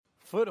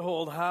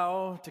Foothold,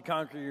 how to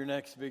conquer your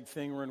next big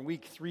thing. We're in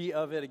week 3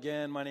 of it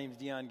again. My name's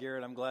Dion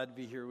Garrett. I'm glad to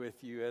be here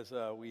with you as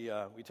we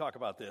talk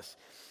about this.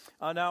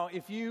 Now,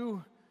 if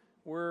you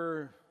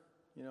were,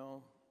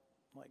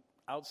 like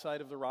outside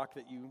of the rock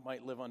that you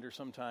might live under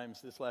sometimes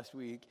this last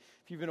week,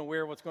 if you've been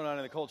aware of what's going on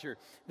in the culture,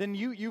 then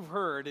you've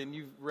heard and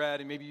you've read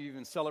and maybe you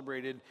even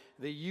celebrated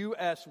the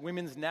U.S.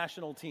 women's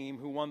national team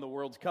who won the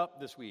World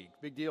Cup this week.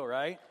 Big deal,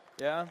 right?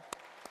 Yeah?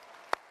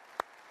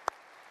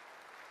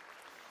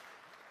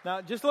 Now,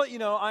 just to let you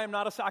know, I am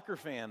not a soccer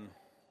fan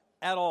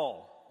at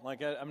all.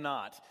 I'm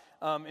not.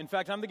 In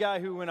fact, I'm the guy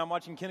who, when I'm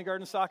watching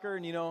kindergarten soccer,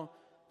 and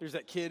there's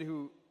that kid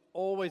who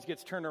always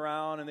gets turned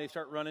around and they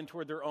start running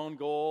toward their own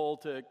goal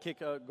to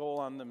kick a goal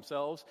on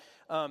themselves.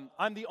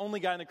 I'm the only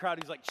guy in the crowd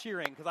who's like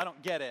cheering because I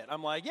don't get it.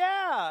 I'm like,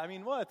 yeah,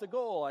 it's a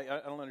goal. I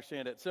don't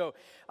understand it. So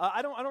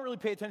I don't really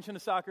pay attention to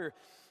soccer.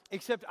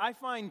 Except I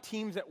find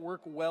teams that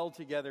work well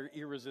together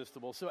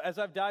irresistible. So as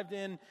I've dived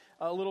in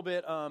a little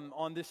bit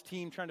on this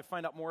team, trying to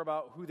find out more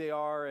about who they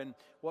are and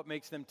what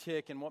makes them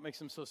tick and what makes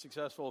them so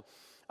successful,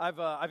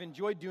 I've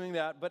enjoyed doing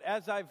that. But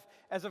as I've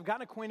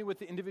gotten acquainted with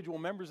the individual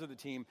members of the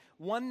team,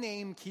 one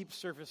name keeps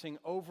surfacing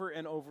over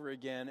and over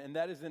again, and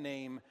that is the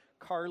name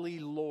Carli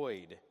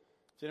Lloyd.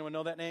 Does anyone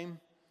know that name?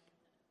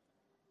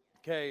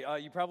 Okay,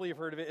 you probably have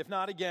heard of it. If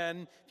not,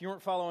 again, if you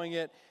weren't following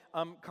it,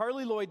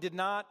 Carli Lloyd did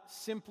not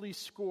simply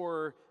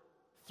score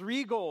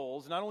 3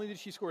 goals. Not only did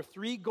she score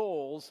 3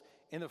 goals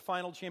in the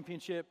final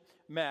championship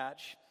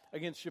match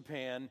against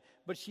Japan,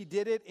 but she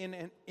did it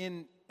in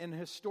an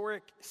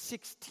historic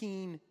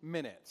 16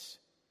 minutes.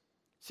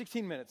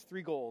 16 minutes,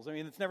 3 goals.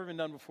 It's never been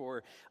done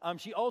before.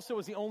 She also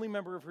was the only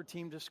member of her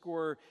team to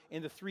score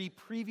in the 3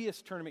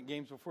 previous tournament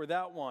games before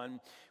that one,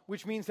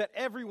 which means that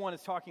everyone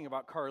is talking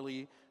about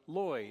Carli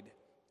Lloyd.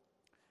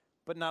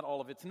 But not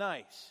all of it's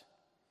nice.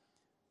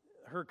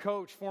 Her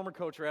former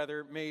coach,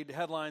 made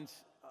headlines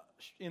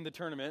in the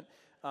tournament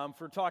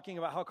for talking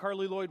about how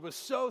Carli Lloyd was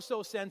so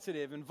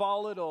sensitive and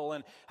volatile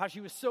and how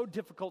she was so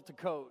difficult to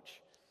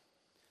coach.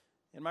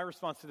 And my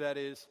response to that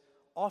is,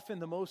 often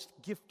the most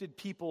gifted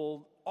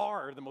people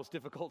are the most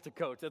difficult to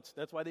coach.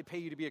 That's why they pay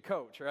you to be a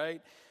coach,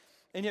 right?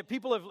 And yet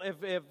people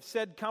have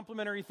said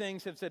complimentary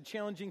things, have said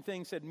challenging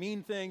things, said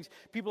mean things.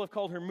 People have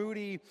called her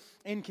moody,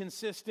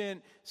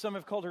 inconsistent. Some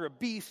have called her a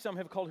beast. Some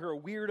have called her a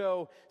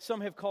weirdo.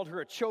 Some have called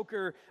her a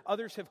choker.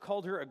 Others have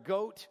called her a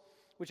goat,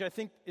 which I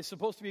think is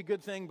supposed to be a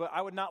good thing, but I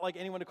would not like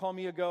anyone to call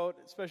me a goat,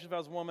 especially if I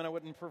was a woman. I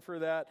wouldn't prefer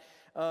that.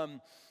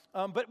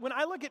 But when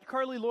I look at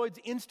Carli Lloyd's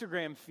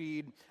Instagram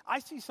feed, I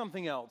see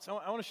something else. I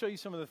want to show you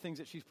some of the things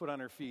that she's put on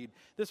her feed.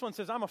 This one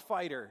says, "I'm a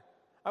fighter.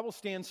 I will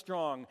stand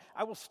strong.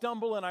 I will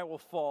stumble and I will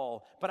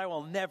fall, but I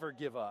will never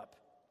give up.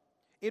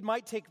 It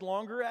might take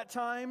longer at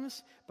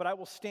times, but I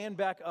will stand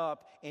back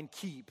up and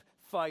keep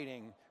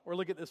fighting." Or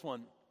look at this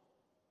one.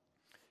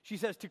 She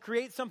says, to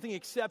create something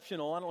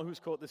exceptional, I don't know whose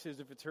quote this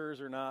is, if it's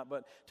hers or not,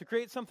 but to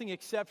create something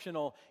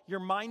exceptional, your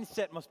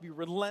mindset must be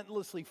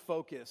relentlessly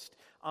focused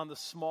on the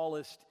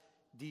smallest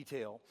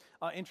detail.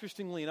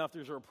 Interestingly enough,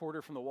 there's a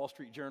reporter from the Wall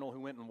Street Journal who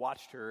went and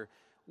watched her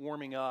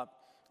warming up.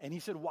 And he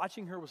said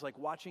watching her was like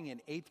watching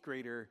an 8th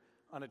grader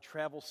on a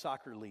travel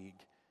soccer league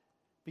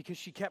because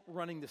she kept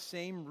running the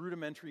same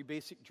rudimentary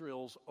basic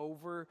drills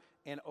over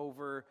and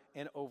over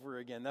and over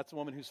again. That's a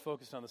woman who's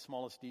focused on the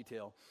smallest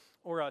detail.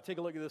 Or take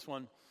a look at this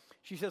one.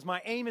 She says,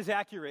 "My aim is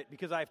accurate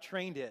because I've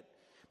trained it.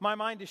 My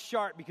mind is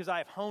sharp because I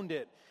have honed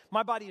it.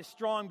 My body is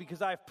strong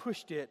because I have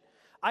pushed it.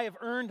 I have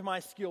earned my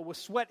skill with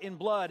sweat and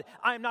blood.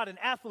 I am not an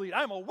athlete.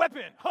 I am a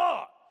weapon."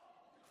 Ha!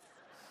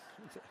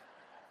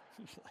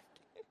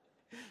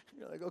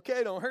 You're like,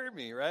 okay, don't hurt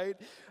me, right?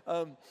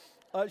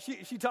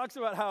 She talks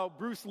about how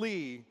Bruce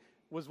Lee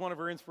was one of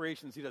her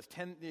inspirations. He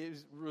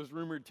was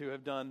rumored to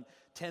have done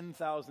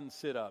 10,000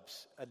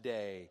 sit-ups a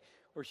day.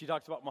 Or she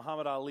talks about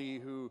Muhammad Ali,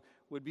 who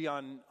would be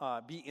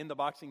in the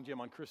boxing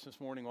gym on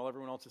Christmas morning while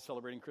everyone else is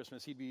celebrating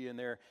Christmas. He'd be in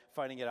there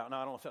fighting it out. Now,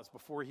 I don't know if that's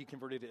before he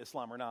converted to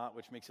Islam or not,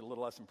 which makes it a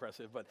little less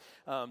impressive, but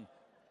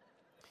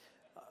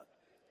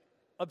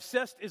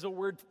obsessed is a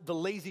word the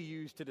lazy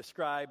use to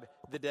describe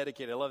the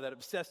dedicated. I love that.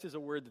 Obsessed is a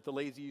word that the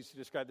lazy use to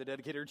describe the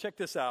dedicated. Check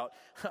this out.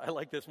 I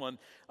like this one.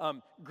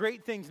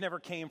 Great things never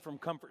came from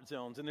comfort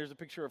zones. And there's a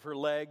picture of her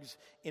legs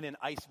in an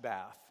ice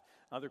bath.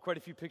 There are quite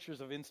a few pictures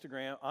on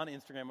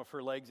Instagram of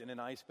her legs in an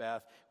ice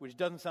bath, which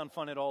doesn't sound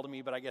fun at all to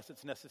me, but I guess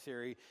it's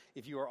necessary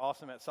if you are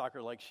awesome at soccer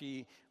like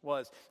she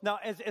was. Now,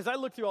 as I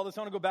look through all this,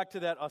 I want to go back to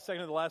that second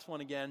to the last one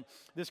again.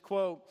 This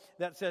quote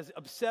that says,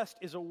 obsessed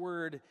is a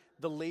word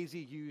the lazy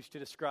use to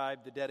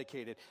describe the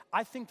dedicated.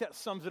 I think that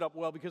sums it up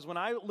well because when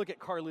I look at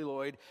Carli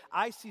Lloyd,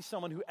 I see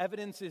someone who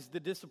evidences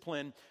the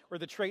discipline, or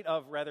the trait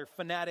of, rather,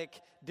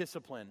 fanatic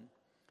discipline.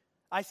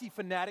 I see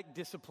fanatic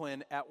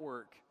discipline at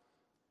work.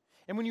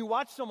 And when you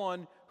watch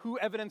someone who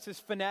evidences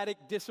fanatic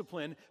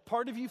discipline,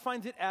 part of you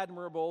finds it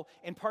admirable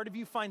and part of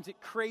you finds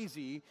it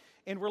crazy.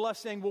 And we're left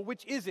saying, well,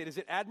 which is it? Is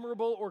it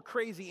admirable or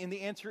crazy? And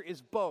the answer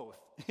is both.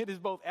 It is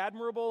both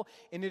admirable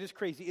and it is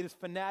crazy. It is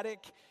fanatic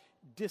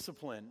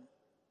discipline.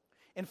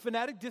 And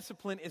fanatic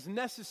discipline is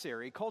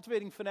necessary.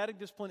 Cultivating fanatic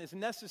discipline is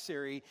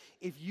necessary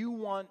if you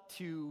want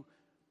to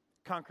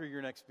conquer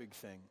your next big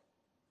thing,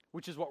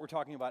 which is what we're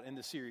talking about in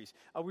this series.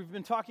 We've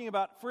been talking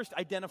about first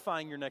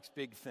identifying your next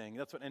big thing.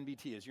 That's what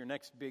NBT is, your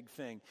next big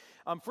thing.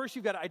 First,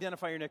 you've got to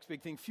identify your next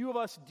big thing. Few of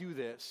us do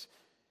this.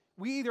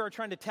 We either are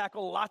trying to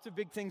tackle lots of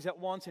big things at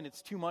once and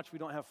it's too much, we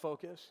don't have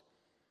focus,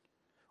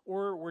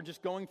 or we're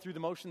just going through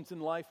the motions in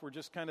life. We're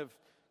just kind of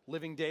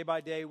living day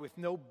by day with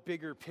no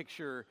bigger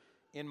picture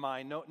in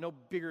mind, no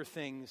bigger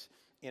things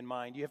in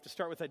mind. You have to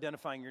start with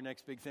identifying your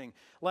next big thing.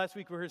 Last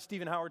week we heard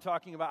Stephen Howard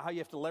talking about how you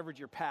have to leverage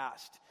your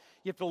past.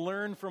 You have to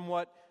learn from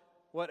what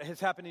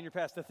has happened in your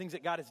past, the things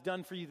that God has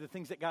done for you, the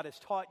things that God has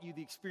taught you,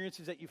 the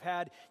experiences that you've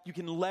had. You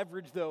can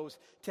leverage those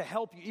to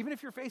help you. Even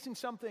if you're facing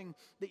something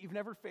that you've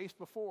never faced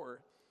before,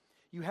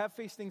 you have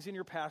faced things in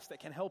your past that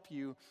can help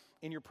you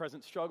in your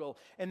present struggle.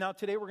 And now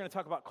today we're going to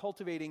talk about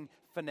cultivating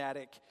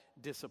fanatic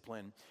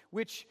discipline,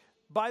 which,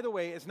 by the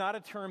way, is not a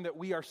term that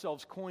we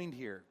ourselves coined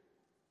here.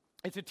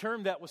 It's a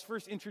term that was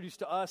first introduced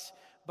to us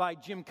by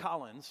Jim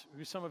Collins,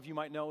 who some of you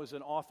might know is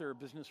an author, a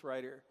business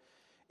writer.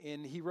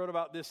 And he wrote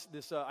about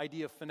this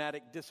idea of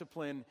fanatic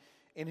discipline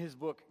in his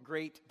book,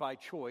 Great by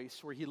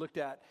Choice, where he looked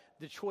at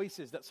the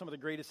choices that some of the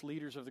greatest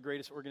leaders of the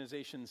greatest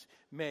organizations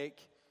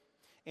make.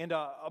 And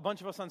a bunch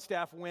of us on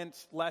staff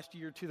went last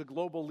year to the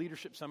Global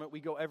Leadership Summit.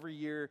 We go every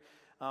year.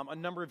 A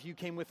number of you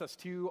came with us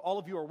too. All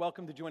of you are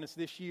welcome to join us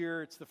this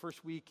year. It's the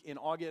first week in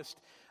August.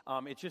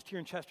 It's just here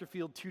in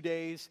Chesterfield, 2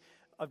 days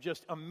of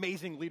just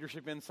amazing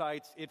leadership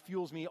insights. It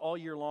fuels me all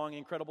year long.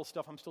 Incredible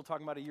stuff I'm still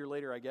talking about a year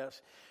later, I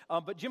guess.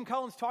 But Jim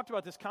Collins talked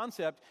about this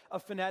concept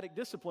of fanatic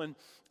discipline.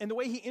 And the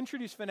way he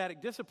introduced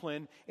fanatic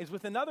discipline is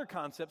with another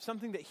concept,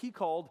 something that he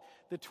called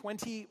the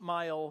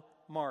 20-mile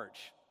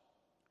march.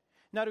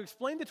 Now, to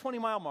explain the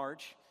 20-mile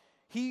march,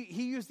 he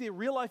used the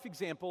real-life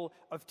example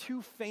of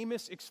two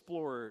famous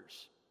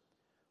explorers.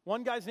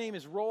 One guy's name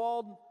is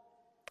Roald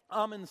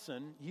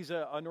Amundsen. He's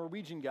a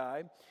Norwegian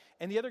guy.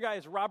 And the other guy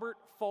is Robert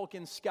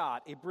Falcon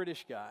Scott, a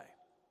British guy.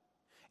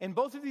 And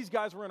both of these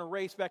guys were in a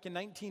race back in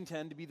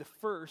 1910 to be the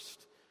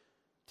first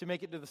to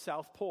make it to the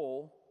South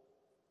Pole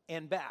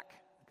and back,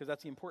 because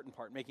that's the important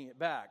part, making it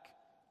back.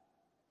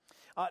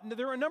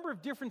 There are a number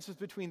of differences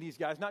between these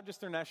guys, not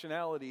just their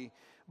nationality,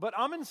 but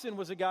Amundsen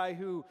was a guy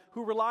who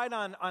relied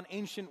on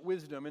ancient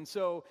wisdom. And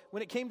so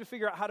when it came to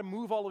figure out how to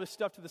move all of his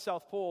stuff to the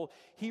South Pole,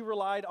 he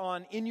relied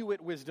on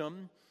Inuit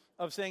wisdom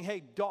of saying,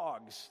 hey,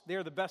 dogs,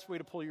 they're the best way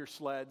to pull your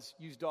sleds.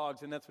 Use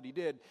dogs, and that's what he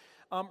did.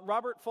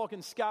 Robert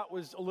Falcon Scott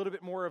was a little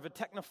bit more of a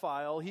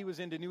technophile. He was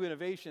into new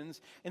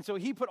innovations, and so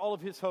he put all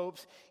of his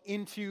hopes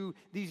into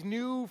these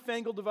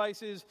newfangled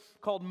devices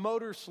called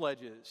motor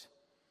sledges.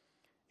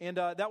 And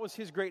that was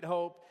his great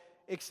hope,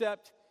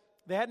 except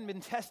they hadn't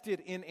been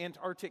tested in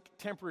Antarctic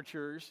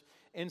temperatures.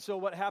 And so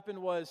what happened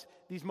was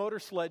these motor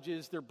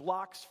sledges, their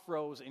blocks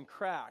froze and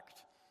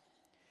cracked.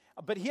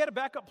 But he had a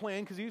backup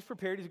plan because he was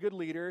prepared. He's a good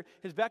leader.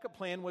 His backup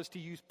plan was to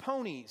use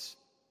ponies,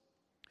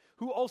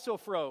 who also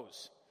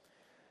froze.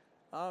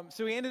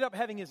 So he ended up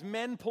having his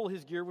men pull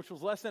his gear, which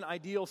was less than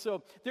ideal.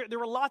 So there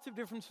were lots of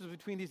differences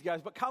between these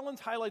guys. But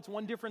Collins highlights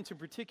one difference in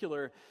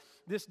particular,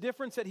 this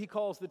difference that he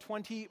calls the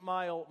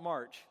 20-mile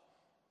march.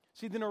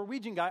 See, the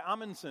Norwegian guy,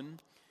 Amundsen,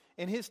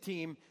 and his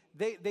team,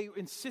 they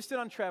insisted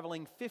on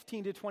traveling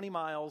 15 to 20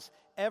 miles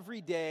every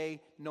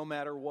day, no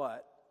matter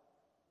what.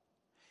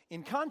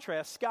 In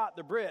contrast, Scott,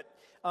 the Brit,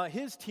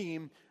 his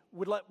team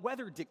would let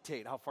weather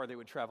dictate how far they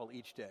would travel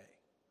each day.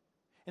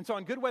 And so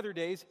on good weather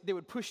days, they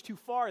would push too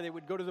far. They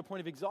would go to the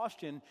point of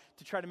exhaustion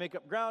to try to make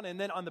up ground. And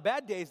then on the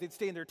bad days, they'd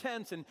stay in their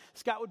tents, and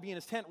Scott would be in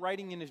his tent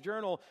writing in his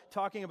journal,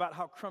 talking about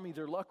how crummy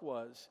their luck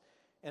was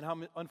and how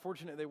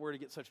unfortunate they were to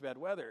get such bad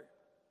weather.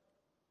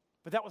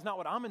 But that was not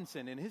what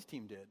Amundsen and his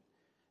team did.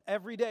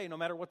 Every day, no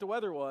matter what the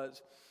weather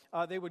was,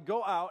 they would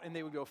go out and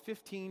they would go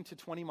 15 to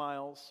 20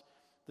 miles,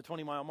 the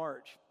 20-mile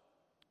march.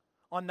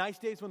 On nice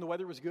days when the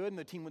weather was good and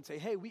the team would say,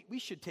 hey, we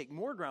should take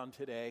more ground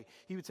today,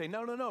 he would say,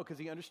 no, because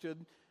he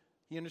understood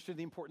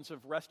the importance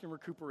of rest and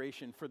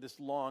recuperation for this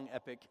long,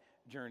 epic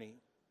journey.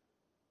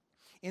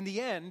 In the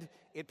end,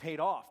 it paid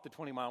off, the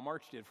 20-mile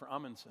march did for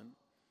Amundsen.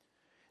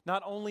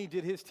 Not only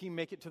did his team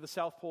make it to the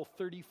South Pole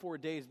 34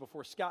 days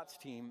before Scott's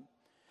team,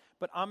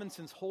 but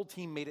Amundsen's whole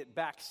team made it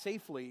back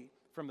safely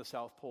from the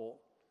South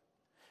Pole.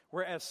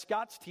 Whereas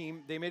Scott's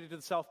team, they made it to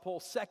the South Pole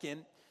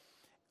second,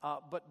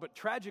 but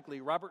tragically,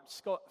 Robert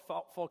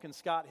Falcon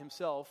Scott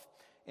himself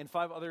and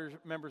 5 other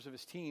members of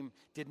his team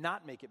did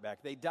not make it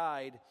back. They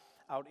died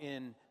out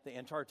in the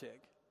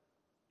Antarctic.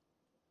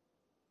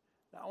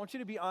 Now, I want you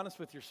to be honest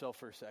with yourself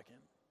for a second.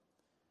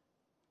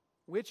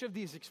 Which of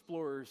these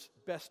explorers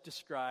best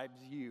describes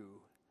you?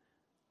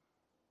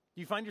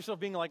 Do you find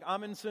yourself being like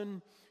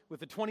Amundsen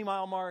with a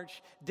 20-mile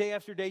march? Day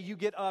after day, you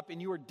get up and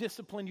you are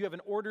disciplined. You have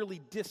an orderly,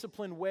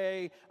 disciplined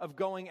way of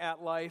going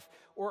at life.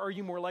 Or are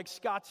you more like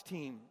Scott's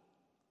team?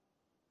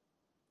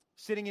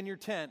 Sitting in your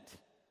tent,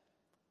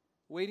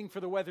 waiting for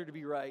the weather to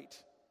be right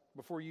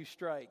before you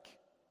strike.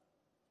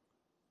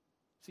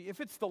 See,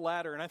 if it's the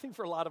latter, and I think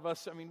for a lot of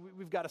us,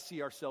 we've got to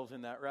see ourselves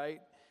in that, right?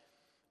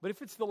 But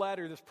if it's the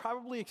latter, this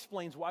probably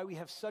explains why we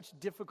have such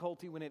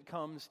difficulty when it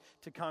comes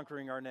to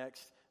conquering our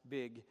next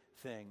big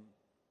thing.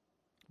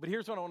 But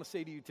here's what I want to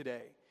say to you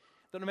today.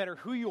 That no matter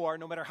who you are,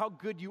 no matter how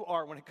good you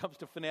are when it comes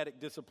to fanatic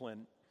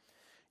discipline,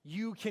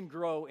 you can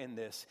grow in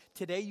this.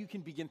 Today you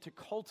can begin to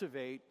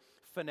cultivate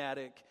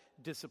fanatic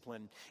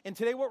discipline. And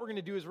today what we're going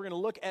to do is we're going to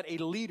look at a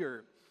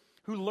leader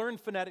who learned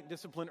fanatic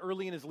discipline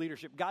early in his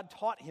leadership. God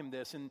taught him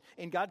this,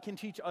 and God can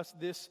teach us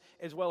this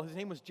as well. His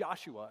name was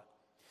Joshua.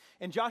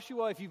 And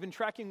Joshua, if you've been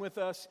tracking with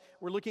us,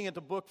 we're looking at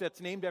the book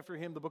that's named after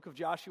him, the book of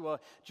Joshua.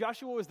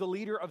 Joshua was the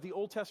leader of the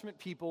Old Testament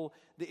people,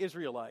 the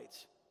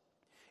Israelites.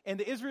 And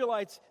the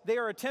Israelites, they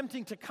are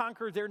attempting to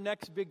conquer their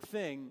next big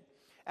thing.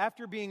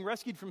 After being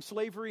rescued from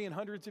slavery and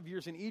hundreds of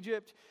years in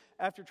Egypt,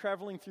 after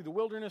traveling through the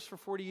wilderness for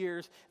 40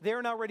 years, they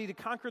are now ready to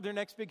conquer their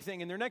next big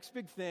thing. And their next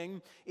big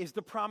thing is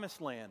the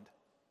Promised Land.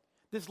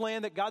 This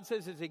land that God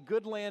says is a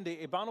good land,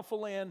 a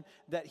bountiful land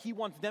that he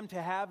wants them to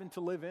have and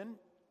to live in.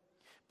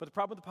 But the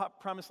problem with the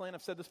Promised Land,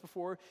 I've said this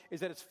before,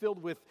 is that it's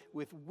filled with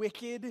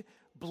wicked,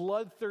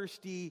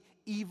 bloodthirsty,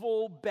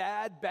 evil,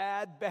 bad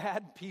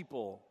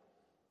people.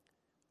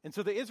 And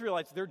so the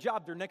Israelites, their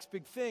job, their next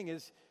big thing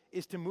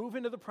is to move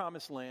into the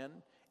Promised Land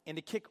and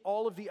to kick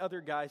all of the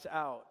other guys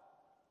out.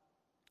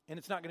 And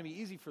it's not going to be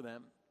easy for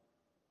them.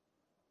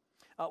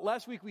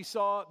 Last week we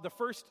saw the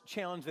first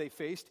challenge they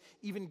faced,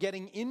 even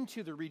getting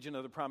into the region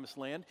of the Promised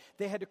Land.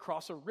 They had to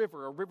cross a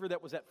river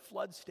that was at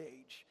flood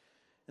stage.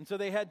 And so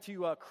they had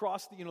to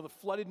cross the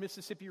flooded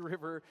Mississippi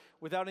River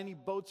without any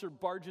boats or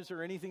barges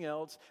or anything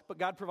else. But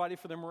God provided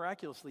for them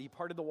miraculously. He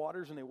parted the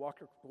waters and they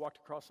walked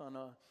across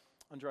on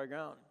dry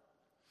ground.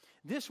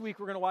 This week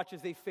we're going to watch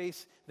as they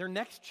face their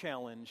next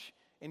challenge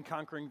in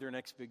conquering their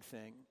next big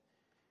thing.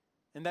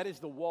 And that is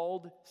the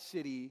walled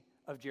city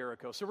of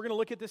Jericho. So we're going to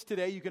look at this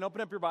today. You can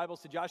open up your Bibles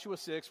to Joshua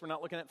 6. We're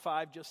not looking at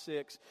 5, just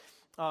 6.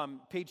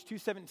 Page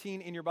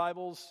 217 in your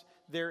Bibles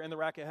there in the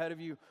rack ahead of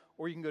you.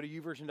 Or you can go to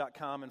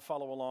YouVersion.com and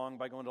follow along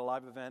by going to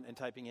live event and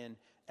typing in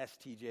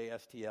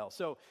STJSTL.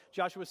 So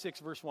Joshua 6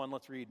 verse 1,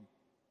 let's read.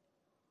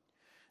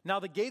 Now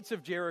the gates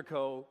of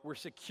Jericho were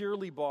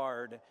securely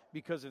barred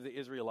because of the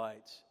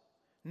Israelites.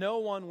 No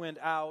one went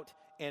out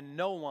and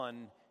no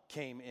one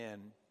came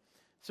in.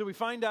 So we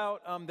find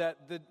out that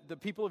the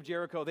people of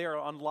Jericho, they are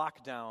on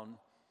lockdown.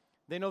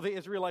 They know the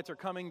Israelites are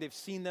coming. They've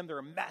seen them. They're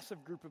a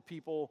massive group of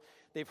people.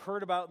 They've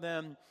heard about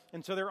them,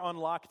 and so they're on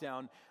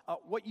lockdown.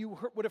 What you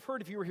would have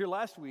heard if you were here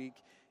last week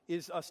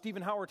is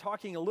Stephen Howard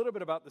talking a little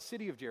bit about the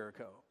city of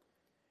Jericho.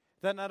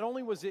 That not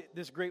only was it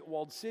this great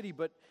walled city,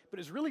 but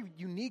it's really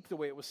unique the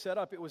way it was set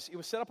up. It was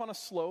set up on a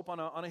slope,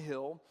 on a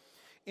hill,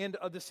 and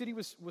the city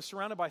was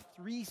surrounded by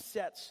 3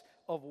 sets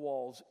of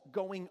walls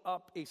going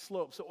up a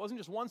slope. So it wasn't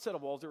just one set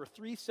of walls. There were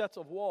 3 sets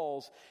of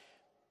walls,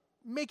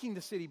 making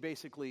the city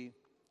basically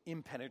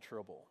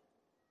impenetrable.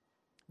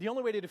 The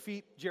only way to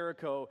defeat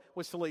Jericho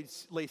was to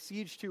lay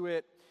siege to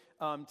it,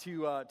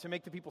 to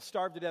make the people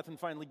starve to death and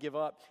finally give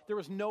up. There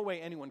was no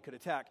way anyone could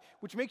attack,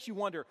 which makes you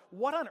wonder,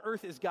 what on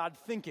earth is God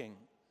thinking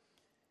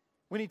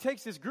when he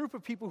takes this group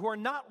of people who are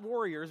not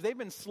warriors? They've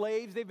been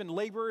slaves, they've been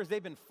laborers,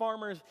 they've been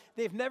farmers,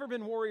 they've never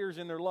been warriors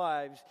in their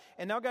lives,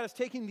 and now God is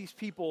taking these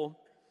people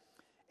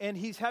and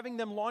he's having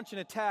them launch an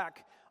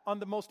attack on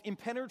the most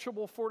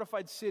impenetrable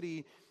fortified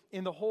city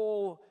in the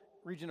whole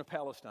region of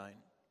Palestine.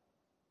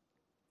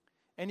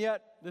 And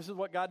yet, this is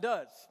what God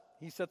does.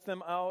 He sets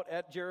them out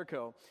at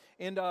Jericho.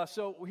 And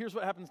so here's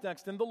what happens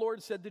next. Then the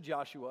Lord said to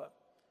Joshua.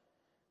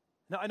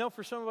 Now, I know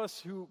for some of us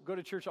who go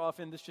to church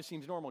often, this just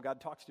seems normal.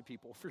 God talks to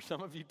people. For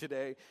some of you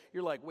today,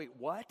 you're like, wait,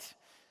 what?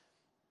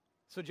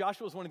 So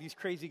Joshua is one of these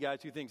crazy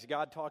guys who thinks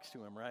God talks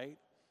to him, right?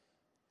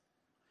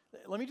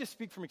 Let me just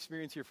speak from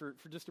experience here for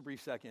just a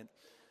brief second.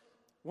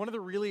 One of the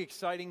really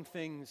exciting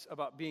things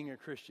about being a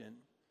Christian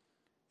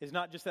is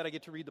not just that I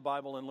get to read the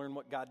Bible and learn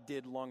what God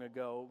did long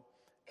ago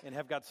and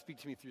have God speak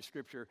to me through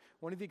Scripture.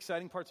 One of the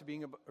exciting parts of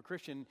being a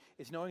Christian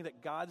is knowing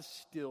that God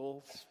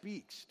still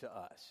speaks to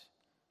us.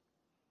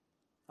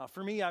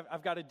 For me,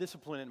 I've got a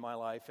discipline in my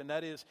life, and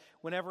that is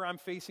whenever I'm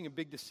facing a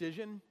big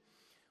decision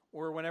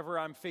or whenever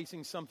I'm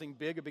facing something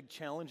big, a big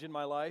challenge in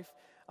my life,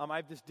 I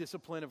have this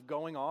discipline of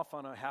going off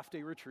on a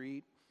half-day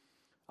retreat.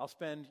 I'll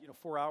spend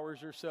 4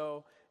 hours or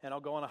so, and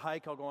I'll go on a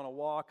hike, I'll go on a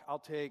walk, I'll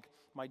take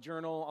my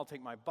journal, I'll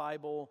take my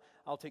Bible,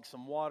 I'll take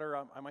some water,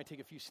 I might take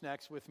a few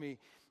snacks with me,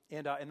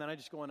 and then I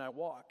just go and I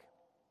walk.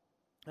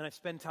 And I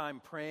spend time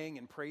praying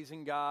and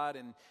praising God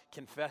and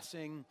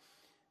confessing,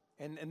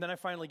 and then I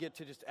finally get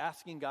to just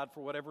asking God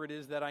for whatever it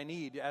is that I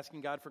need,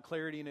 asking God for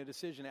clarity in a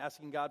decision,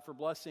 asking God for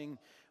blessing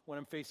when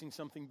I'm facing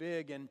something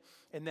big, and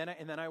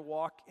then I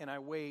walk and I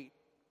wait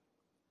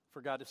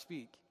for God to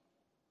speak.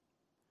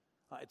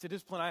 It's a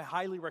discipline I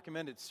highly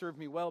recommend. It's served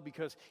me well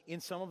because in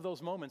some of those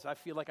moments, I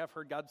feel like I've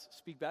heard God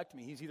speak back to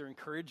me. He's either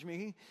encouraged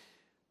me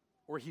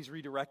or he's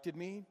redirected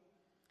me.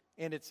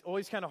 And it's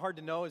always kind of hard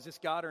to know, is this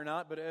God or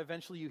not? But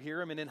eventually you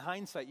hear him. And in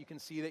hindsight, you can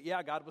see that,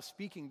 yeah, God was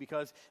speaking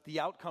because the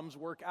outcomes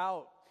work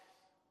out.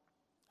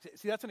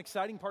 See, that's an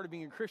exciting part of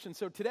being a Christian.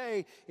 So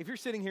today, if you're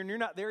sitting here and you're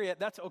not there yet,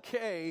 that's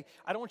okay.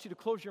 I don't want you to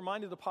close your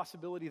mind to the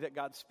possibility that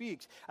God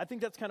speaks. I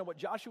think that's kind of what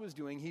Joshua's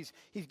doing. He's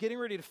getting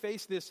ready to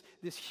face this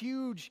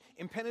huge,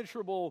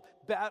 impenetrable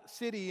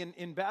city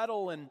in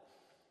battle, and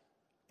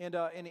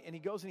he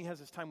goes and he has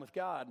his time with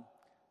God.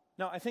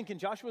 Now, I think in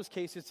Joshua's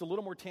case, it's a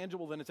little more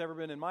tangible than it's ever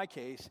been in my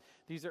case.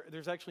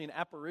 There's actually an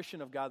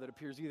apparition of God that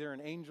appears, either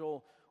an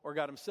angel or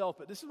God himself.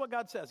 But this is what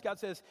God says. God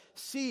says,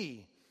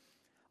 "See,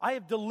 I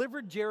have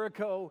delivered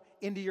Jericho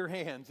into your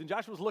hands." And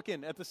Joshua's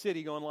looking at the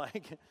city going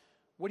like,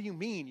 "What do you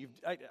mean?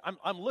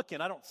 I'm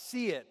looking, I don't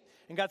see it."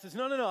 And God says,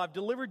 No, I've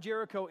delivered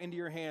Jericho into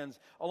your hands,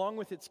 along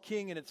with its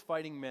king and its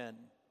fighting men.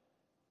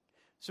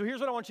 So here's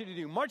what I want you to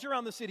do. March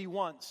around the city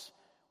once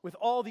with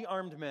all the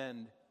armed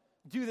men.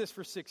 Do this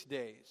for 6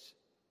 days.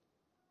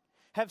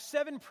 Have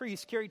 7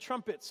 priests carry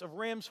trumpets of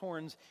ram's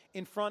horns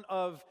in front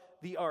of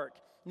the ark.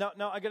 Now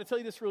I got to tell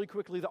you this really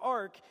quickly. The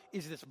ark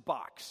is this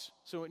box.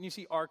 So when you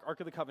see Ark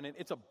of the Covenant,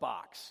 it's a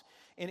box.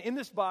 And in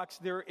this box,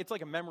 it's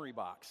like a memory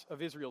box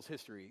of Israel's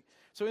history.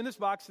 So in this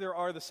box, there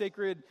are the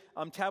sacred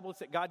tablets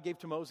that God gave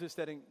to Moses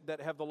that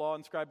have the law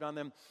inscribed on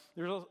them.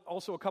 There's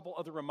also a couple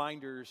other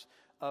reminders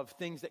of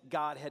things that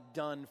God had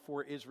done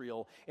for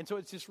Israel. And so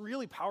it's this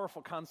really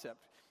powerful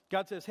concept.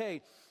 God says,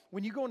 hey,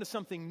 when you go into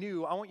something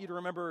new, I want you to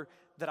remember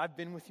that I've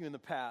been with you in the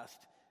past,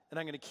 and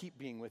I'm going to keep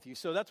being with you.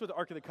 So that's what the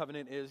Ark of the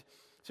Covenant is.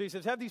 So he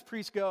says, have these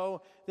priests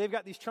go. They've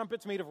got these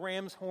trumpets made of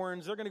ram's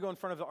horns. They're going to go in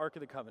front of the Ark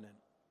of the Covenant.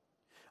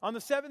 On the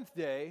 7th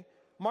day,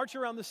 march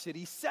around the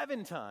city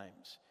 7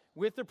 times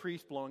with the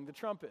priests blowing the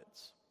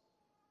trumpets.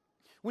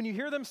 When you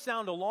hear them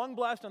sound a long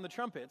blast on the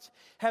trumpets,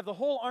 have the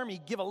whole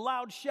army give a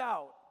loud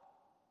shout.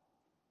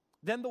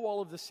 Then the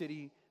wall of the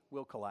city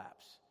will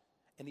collapse,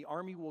 and the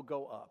army will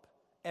go up,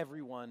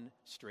 everyone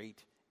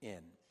straight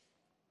in.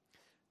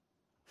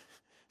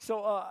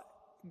 So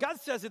God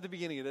says at the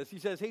beginning of this, he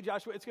says, hey,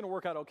 Joshua, it's going to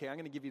work out okay. I'm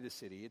going to give you this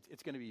city.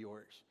 It's going to be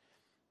yours.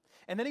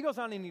 And then he goes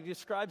on and he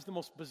describes the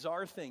most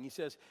bizarre thing. He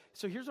says,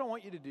 so here's what I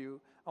want you to do.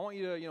 I want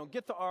you to,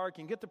 get the ark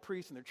and get the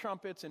priests and their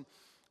trumpets, and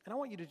I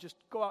want you to just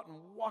go out and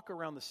walk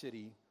around the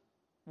city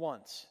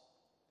once.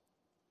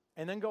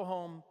 And then go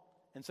home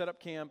and set up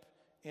camp,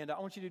 and I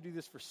want you to do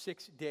this for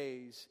 6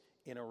 days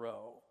in a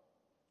row.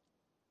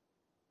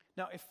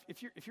 Now,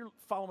 if you're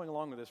following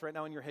along with this, right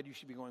now in your head you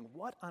should be going,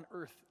 what on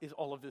earth is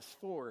all of this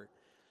for?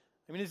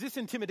 I mean, is this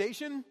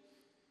intimidation?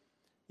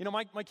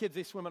 My kids,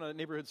 they swim on a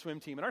neighborhood swim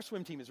team, and our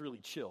swim team is really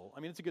chill. I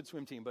mean, it's a good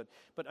swim team, but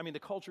I mean, the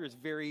culture is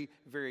very,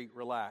 very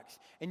relaxed.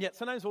 And yet,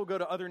 sometimes we'll go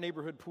to other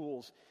neighborhood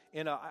pools,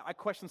 and I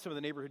question some of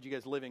the neighborhoods you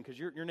guys live in, because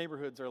your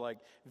neighborhoods are, like,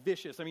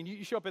 vicious. I mean,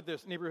 you show up at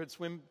this neighborhood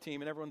swim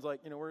team, and everyone's like,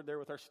 we're there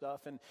with our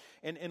stuff,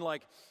 and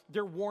like,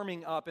 they're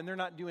warming up, and they're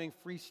not doing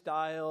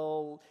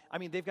freestyle. I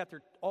mean, they've got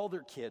all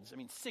their kids,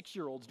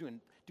 6-year-olds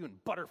doing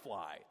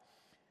butterfly.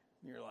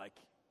 And you're, like,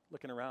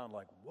 looking around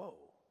like, whoa.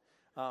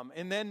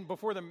 And then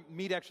before the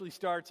meet actually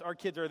starts, our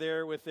kids are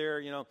there with their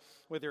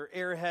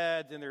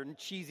airheads and their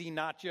cheesy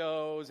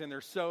nachos and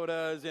their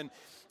sodas, and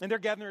they're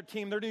gathering their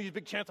team. They're doing these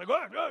big chants like,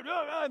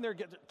 and their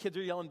kids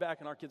are yelling back,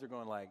 and our kids are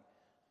going like,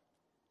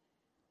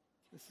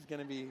 this is going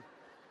to be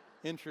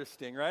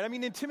interesting, right? I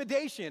mean,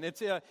 intimidation,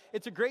 it's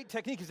a great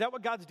technique. Is that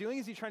what God's doing?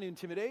 Is he trying to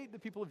intimidate the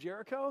people of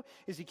Jericho?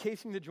 Is he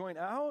casing the joint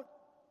out?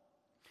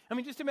 I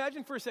mean, just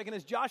imagine for a second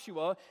as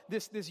Joshua,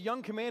 this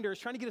young commander, is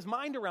trying to get his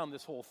mind around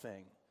this whole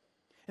thing.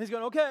 And he's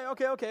going,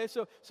 okay.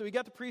 So we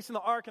got the priests and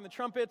the ark and the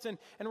trumpets, and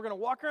we're going to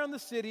walk around the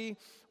city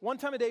 1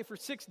 time a day for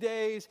 6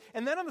 days.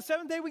 And then on the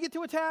 7th day, we get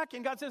to attack.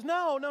 And God says,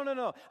 no.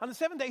 On the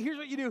 7th day, here's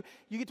what you do.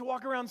 You get to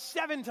walk around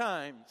 7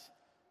 times.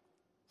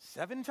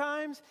 7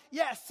 times?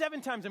 Yes, 7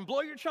 times. And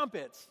blow your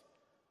trumpets.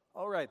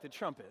 All right, the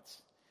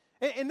trumpets.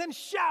 And then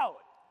shout.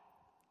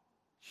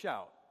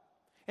 Shout.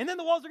 And then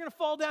the walls are going to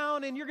fall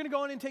down, and you're going to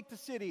go in and take the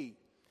city.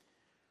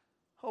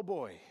 Oh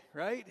boy,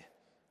 right?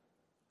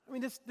 I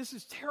mean, this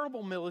is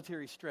terrible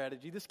military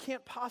strategy. This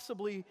can't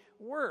possibly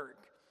work.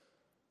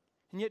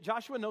 And yet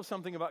Joshua knows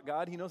something about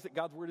God. He knows that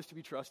God's word is to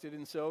be trusted.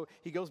 And so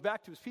he goes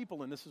back to his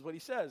people, and this is what he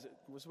says.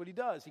 This is what he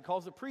does. He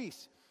calls the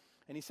priests,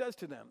 and he says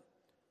to them,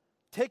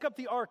 take up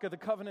the ark of the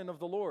covenant of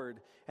the Lord,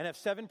 and have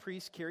 7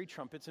 priests carry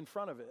trumpets in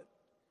front of it.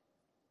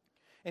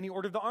 And he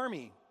ordered the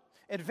army,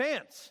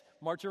 advance,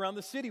 march around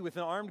the city with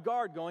an armed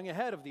guard going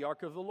ahead of the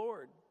ark of the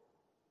Lord.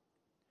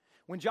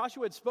 When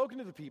Joshua had spoken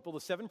to the people,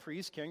 the 7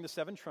 priests carrying the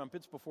 7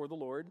 trumpets before the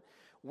Lord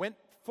went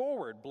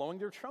forward, blowing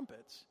their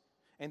trumpets,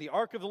 and the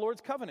ark of the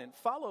Lord's covenant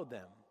followed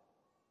them.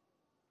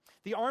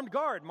 The armed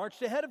guard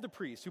marched ahead of the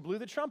priests who blew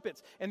the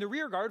trumpets, and the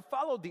rear guard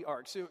followed the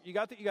ark. So you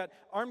got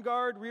armed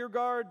guard, rear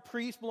guard,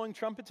 priests blowing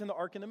trumpets, and the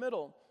ark in the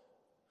middle.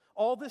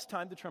 All this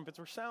time the trumpets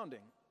were sounding.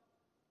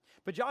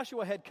 But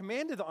Joshua had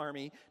commanded the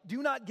army,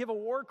 do not give a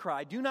war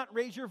cry, do not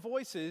raise your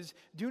voices,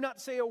 do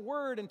not say a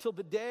word until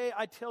the day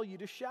I tell you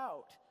to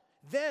shout.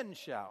 Then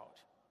shout.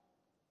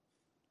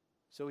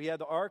 So he had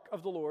the ark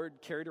of the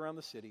Lord carried around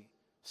the city,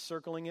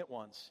 circling it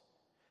once.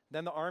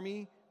 Then the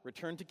army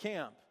returned to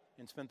camp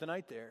and spent the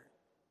night there.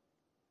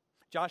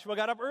 Joshua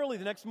got up early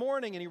the next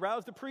morning, and he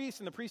roused the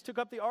priests, and the priests took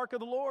up the ark of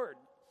the Lord.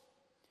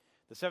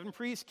 The 7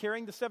 priests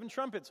carrying the 7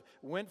 trumpets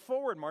went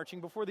forward, marching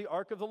before the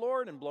ark of the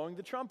Lord and blowing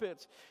the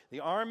trumpets.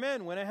 The armed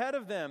men went ahead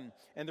of them,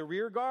 and the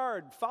rear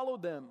guard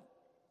followed them,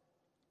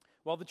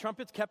 while the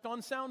trumpets kept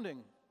on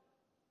sounding.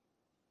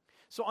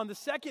 So on the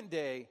second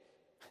day,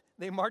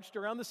 they marched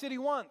around the city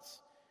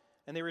once,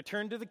 and they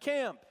returned to the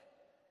camp.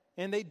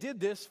 And they did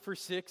this for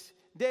 6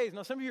 days.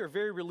 Now, some of you are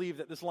very relieved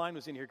that this line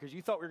was in here because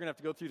you thought we were going to have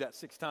to go through that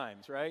 6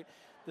 times, right?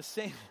 The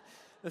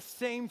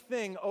same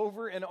thing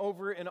over and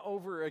over and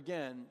over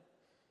again.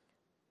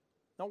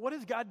 Now, what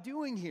is God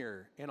doing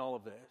here in all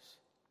of this?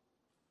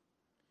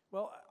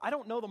 Well, I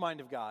don't know the mind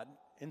of God,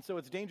 and so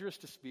it's dangerous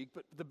to speak,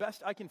 but the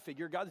best I can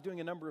figure, God's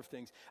doing a number of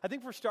things. I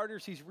think for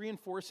starters, he's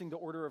reinforcing the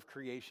order of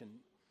creation.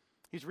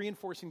 He's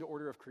reinforcing the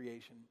order of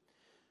creation.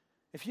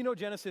 If you know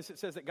Genesis, it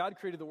says that God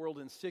created the world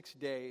in 6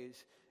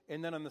 days,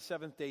 and then on the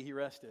 7th day he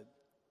rested.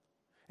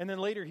 And then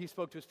later he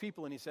spoke to his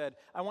people and he said,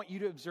 I want you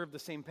to observe the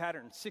same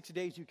pattern. 6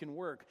 days you can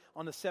work.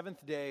 On the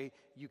 7th day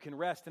you can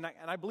rest. And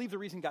I believe the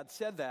reason God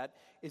said that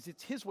is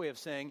it's his way of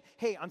saying,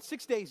 hey, on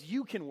 6 days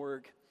you can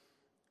work,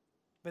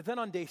 but then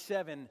on day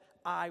 7,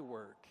 I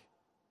work.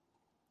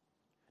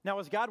 Now,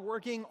 is God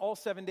working all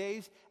 7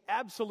 days?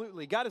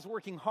 Absolutely. God is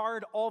working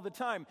hard all the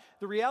time.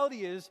 The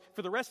reality is,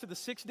 for the rest of the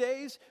 6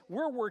 days,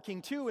 we're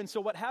working too. And so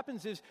what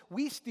happens is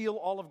we steal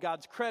all of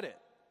God's credit.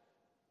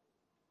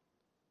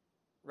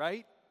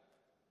 Right?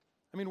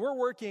 I mean, we're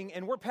working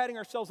and we're patting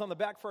ourselves on the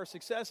back for our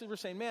successes. We're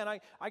saying, man, I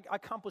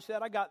accomplished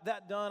that. I got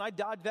that done. I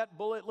dodged that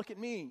bullet. Look at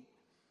me.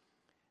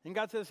 And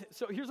God says,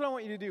 so here's what I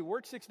want you to do.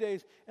 Work 6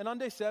 days, and on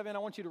day 7, I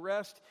want you to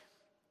rest.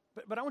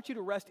 But I want you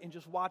to rest and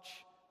just watch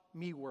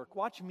me work.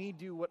 Watch me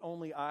do what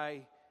only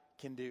I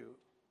can do.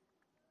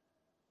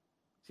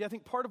 See, I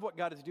think part of what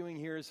God is doing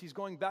here is he's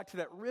going back to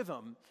that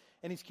rhythm,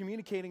 and he's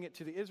communicating it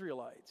to the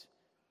Israelites.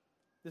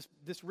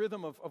 This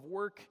rhythm of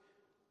work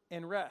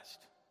and rest.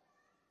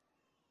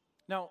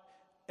 Now,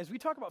 as we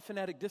talk about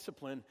fanatic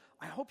discipline,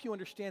 I hope you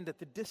understand that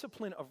the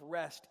discipline of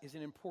rest is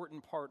an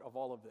important part of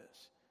all of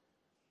this.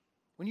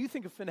 When you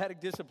think of fanatic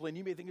discipline,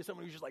 you may think of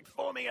someone who's just like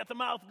foaming at the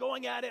mouth,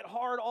 going at it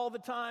hard all the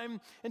time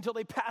until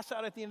they pass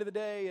out at the end of the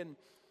day, and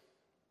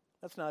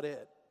that's not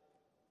it.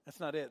 That's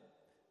not it.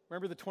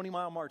 Remember the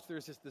 20-mile march,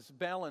 there's this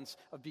balance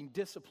of being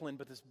disciplined,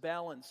 but this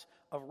balance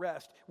of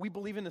rest. We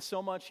believe in this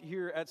so much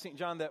here at St.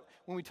 John that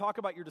when we talk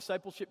about your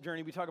discipleship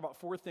journey, we talk about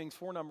 4 things,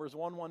 4 numbers,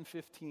 1, 1,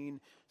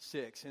 15,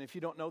 6. And if you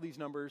don't know these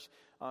numbers,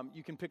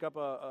 you can pick up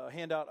a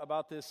handout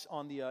about this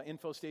on the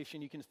info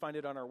station. You can find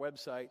it on our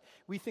website.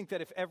 We think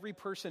that if every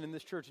person in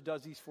this church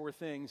does these 4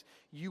 things,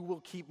 you will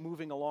keep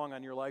moving along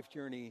on your life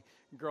journey,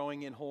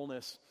 growing in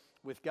wholeness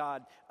with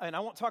God. And I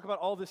won't talk about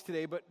all this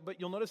today, but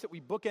you'll notice that we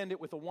bookend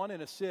it with a 1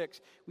 and a 6.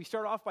 We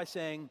start off by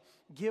saying,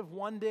 give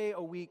 1 day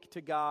a week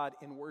to God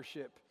in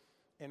worship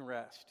and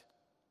rest.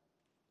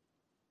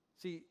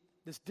 See,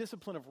 this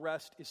discipline of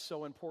rest is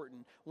so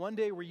important. 1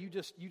 day where you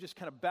just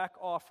kind of back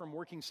off from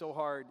working so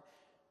hard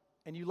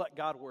and you let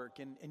God work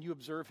and you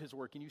observe his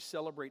work and you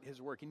celebrate his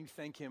work and you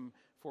thank him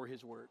for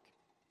his work.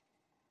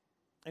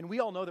 And we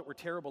all know that we're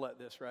terrible at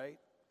this, right?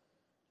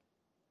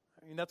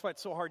 I mean, that's why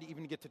it's so hard to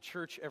even get to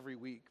church every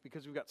week,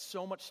 because we've got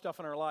so much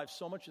stuff in our lives,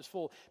 so much is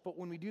full. But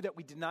when we do that,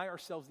 we deny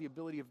ourselves the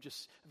ability of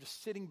just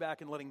sitting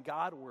back and letting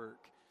God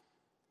work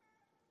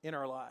in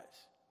our lives.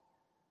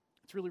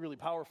 It's really, really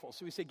powerful.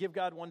 So we say, give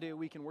God 1 day a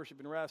week in worship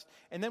and rest.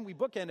 And then we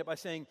bookend it by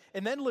saying,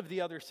 and then live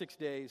the other 6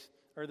 days,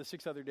 or the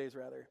 6 other days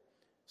rather,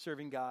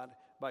 serving God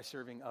by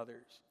serving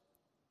others.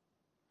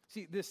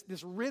 See,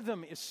 this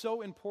rhythm is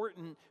so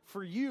important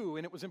for you,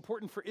 and it was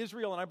important for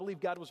Israel, and I believe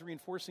God was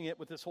reinforcing it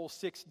with this whole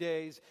 6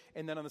 days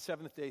and then on the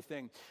 7th day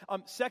thing.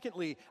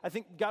 Secondly, I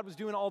think God was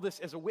doing all this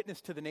as a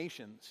witness to the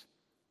nations.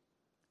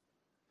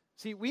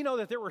 See, we know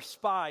that there were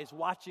spies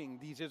watching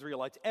these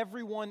Israelites.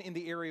 Everyone in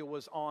the area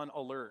was on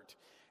alert.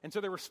 And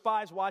so there were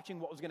spies watching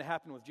what was going to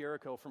happen with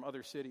Jericho from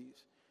other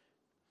cities.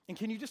 And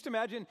can you just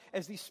imagine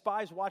as these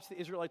spies watched the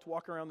Israelites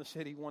walk around the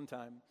city 1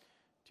 time,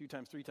 2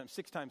 times, 3 times,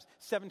 6 times,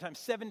 7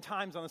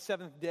 times on the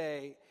 7th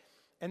day,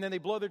 and then they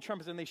blow their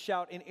trumpets and they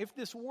shout, and if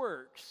this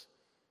works,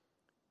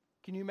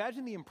 can you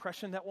imagine the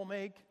impression that will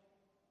make?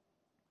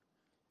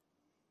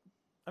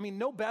 I mean,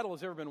 no battle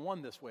has ever been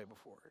won this way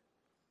before.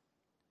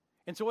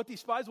 And so what these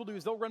spies will do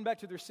is they'll run back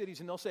to their cities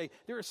and they'll say,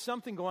 there is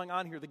something going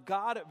on here. The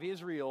God of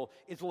Israel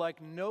is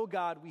like no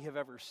God we have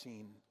ever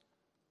seen,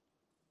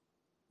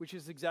 which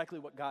is exactly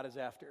what God is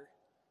after.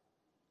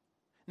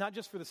 Not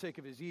just for the sake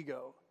of his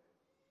ego,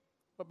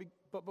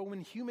 but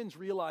when humans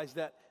realize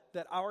that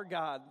our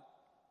God,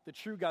 the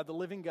true God, the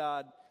living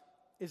God,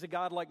 is a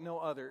God like no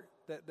other,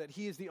 that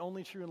he is the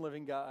only true and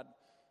living God,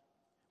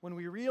 when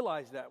we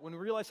realize that, when we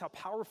realize how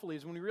powerful he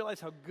is, when we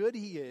realize how good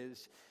he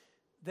is,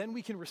 then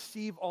we can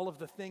receive all of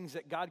the things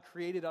that God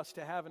created us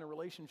to have in a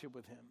relationship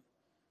with him.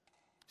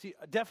 See,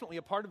 definitely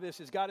a part of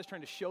this is God is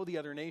trying to show the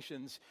other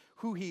nations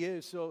who he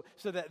is so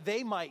that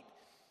they might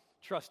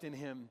trust in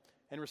him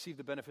and receive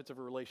the benefits of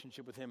a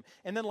relationship with him.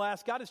 And then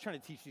last, God is trying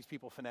to teach these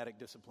people fanatic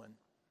discipline.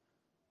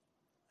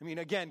 I mean,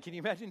 again, can you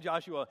imagine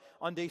Joshua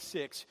on day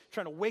 6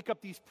 trying to wake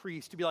up these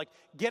priests to be like,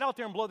 get out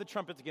there and blow the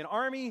trumpets again.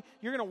 Army,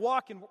 you're going to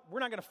walk and we're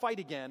not going to fight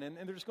again. And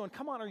they're just going,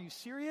 come on, are you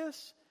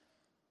serious?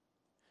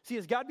 See,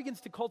 as God begins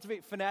to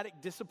cultivate fanatic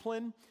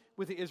discipline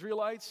with the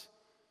Israelites,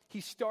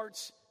 he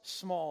starts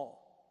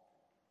small.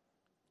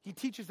 He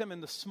teaches them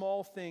in the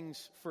small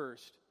things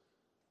first.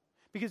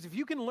 Because if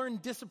you can learn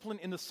discipline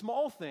in the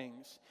small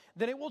things,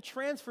 then it will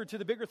transfer to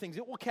the bigger things.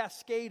 It will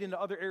cascade into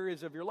other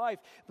areas of your life.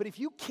 But if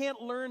you can't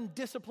learn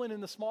discipline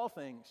in the small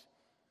things,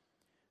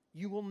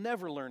 you will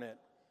never learn it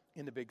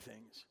in the big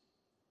things.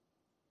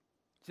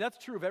 See,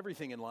 that's true of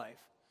everything in life.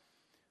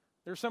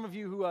 There are some of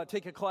you who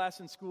take a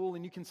class in school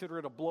and you consider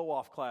it a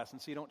blow-off class,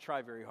 and so you don't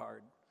try very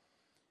hard.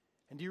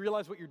 And do you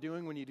realize what you're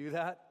doing when you do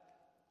that?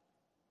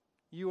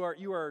 You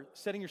are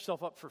setting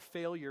yourself up for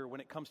failure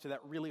when it comes to that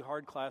really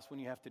hard class when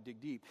you have to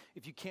dig deep.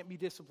 If you can't be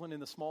disciplined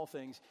in the small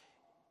things,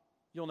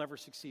 you'll never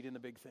succeed in the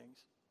big things.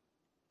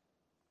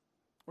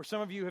 Or some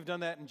of you have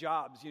done that in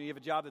jobs. You have a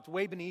job that's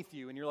way beneath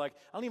you, and you're like,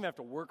 I don't even have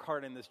to work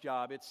hard in this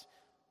job. It's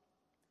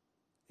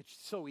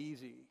so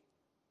easy.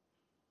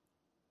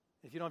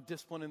 If you don't have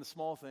discipline in the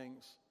small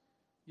things,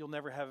 you'll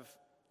never have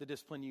the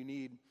discipline you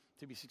need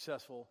to be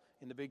successful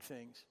in the big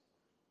things.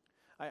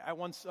 I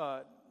once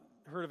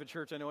heard of a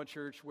church, I know a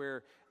church,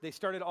 where they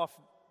started off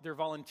their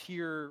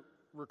volunteer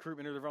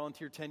recruitment or their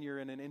volunteer tenure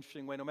in an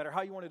interesting way, no matter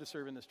how you wanted to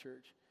serve in this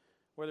church.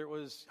 Whether it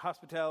was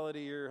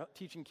hospitality or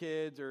teaching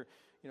kids or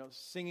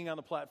singing on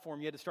the platform,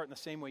 you had to start in the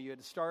same way. You had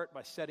to start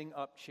by setting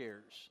up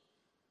chairs.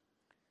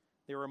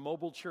 They were a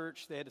mobile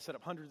church. They had to set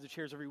up hundreds of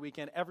chairs every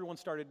weekend. Everyone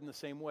started in the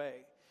same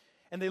way.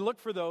 And they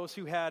looked for those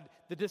who had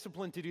the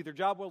discipline to do their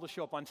job well, to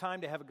show up on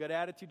time, to have a good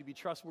attitude, to be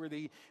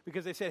trustworthy,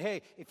 because they said,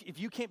 hey, if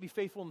you can't be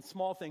faithful in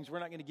small things, we're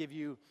not going to give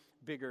you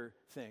bigger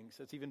things.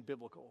 That's even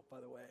biblical, by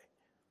the way.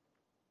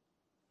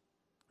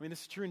 I mean,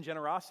 this is true in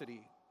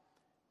generosity.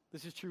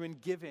 This is true in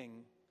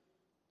giving.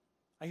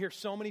 I hear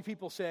so many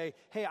people say,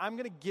 hey, I'm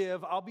going to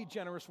give, I'll be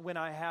generous when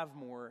I have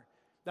more.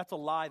 That's a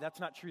lie. That's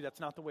not true. That's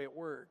not the way it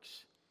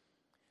works.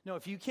 No,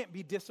 if you can't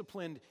be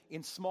disciplined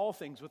in small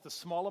things with a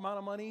small amount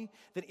of money,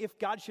 then if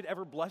God should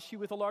ever bless you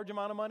with a large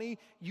amount of money,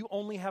 you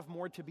only have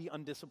more to be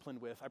undisciplined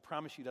with. I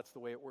promise you that's the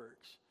way it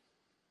works.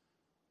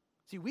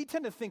 See, we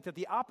tend to think that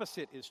the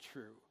opposite is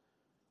true.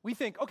 We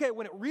think, okay,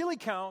 when it really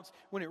counts,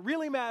 when it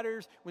really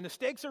matters, when the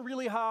stakes are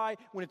really high,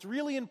 when it's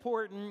really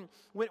important,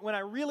 when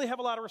I really have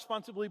a lot of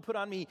responsibility put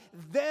on me,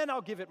 then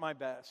I'll give it my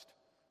best.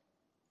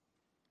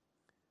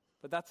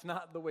 But that's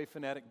not the way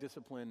fanatic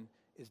discipline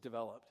is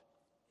developed.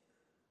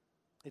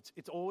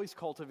 It's always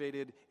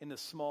cultivated in the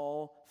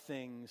small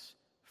things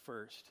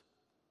first.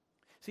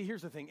 See,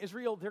 here's the thing.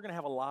 Israel, they're going to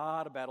have a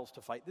lot of battles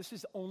to fight. This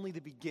is only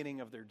the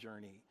beginning of their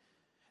journey.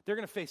 They're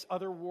going to face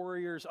other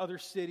warriors, other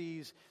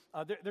cities.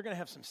 They're going to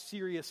have some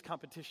serious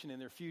competition in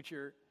their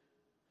future.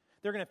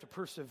 They're going to have to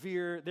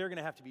persevere. They're going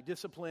to have to be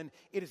disciplined.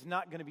 It is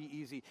not going to be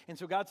easy. And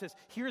so God says,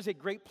 here's a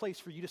great place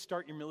for you to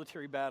start your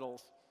military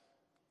battles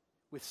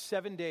with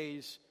 7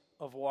 days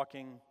of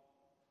walking.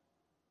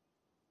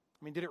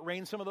 I mean, did it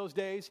rain some of those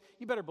days?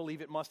 You better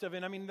believe it must have.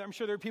 And I mean, I'm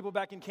sure there are people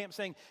back in camp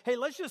saying, hey,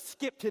 let's just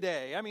skip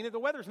today. I mean, if the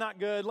weather's not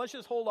good, let's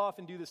just hold off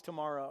and do this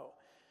tomorrow.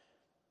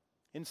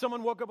 And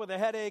someone woke up with a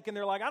headache and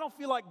they're like, I don't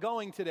feel like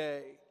going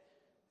today.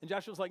 And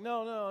Joshua's like,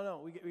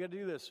 no, we got to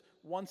do this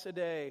once a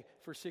day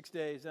for 6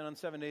 days. And on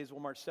 7 days, we'll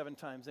march 7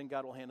 times. Then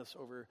God will hand us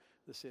over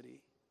the city.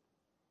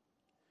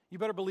 You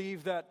better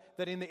believe that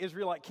in the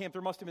Israelite camp,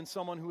 there must have been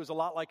someone who was a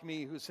lot like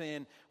me who's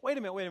saying, wait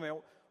a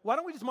minute. Why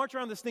don't we just march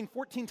around this thing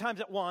 14 times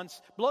at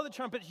once, blow the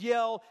trumpets,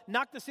 yell,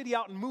 knock the city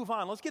out, and move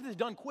on? Let's get this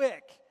done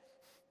quick.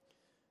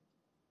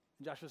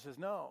 And Joshua says,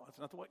 no, that's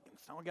not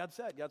what God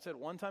said. God said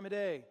 1 time a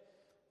day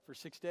for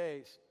 6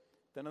 days.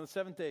 Then on the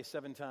 7th day,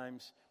 7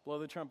 times, blow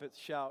the trumpets,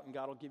 shout, and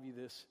God will give you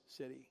this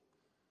city.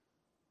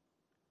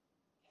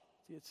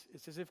 See,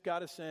 it's as if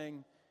God is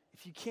saying,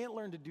 if you can't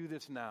learn to do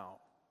this now,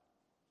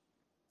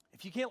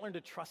 if you can't learn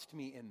to trust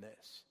me in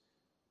this,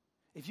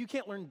 if you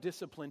can't learn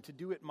discipline to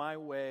do it my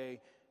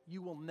way,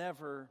 you will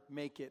never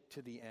make it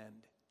to the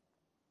end.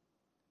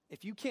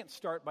 If you can't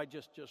start by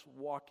just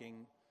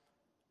walking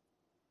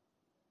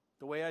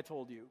the way I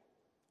told you,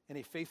 in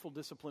a faithful,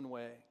 disciplined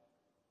way,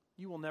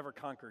 you will never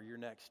conquer your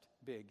next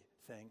big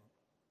thing.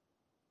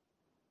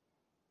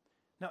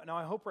 Now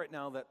I hope right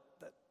now that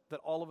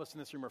all of us in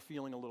this room are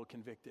feeling a little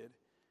convicted,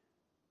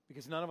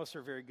 because none of us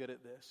are very good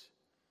at this.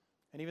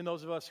 And even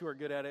those of us who are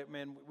good at it,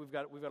 man, we've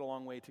got a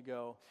long way to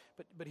go.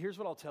 But here's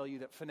what I'll tell you,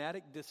 that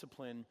fanatic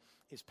discipline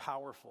is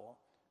powerful.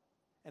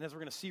 And as we're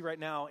going to see right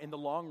now, in the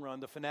long run,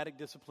 the fanatic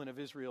discipline of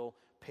Israel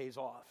pays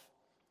off.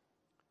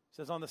 It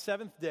says on the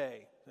 7th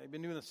day, they've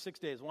been doing this 6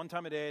 days, 1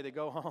 time a day, they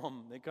go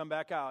home, they come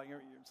back out.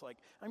 It's like,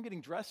 I'm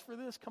getting dressed for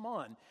this? Come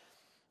on.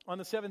 On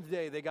the 7th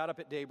day, they got up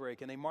at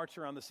daybreak and they marched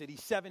around the city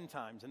 7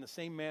 times in the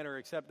same manner,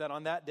 except that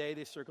on that day,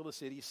 they circled the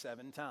city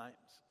 7 times.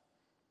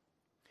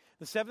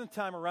 The 7th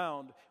time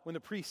around, when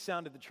the priest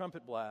sounded the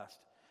trumpet blast,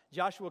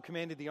 Joshua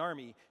commanded the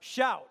army,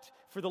 shout,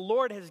 for the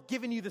Lord has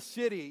given you the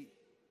city.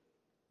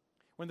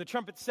 When the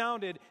trumpet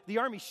sounded, the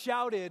army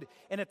shouted,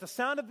 and at the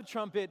sound of the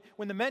trumpet,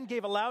 when the men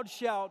gave a loud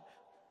shout,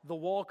 the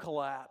wall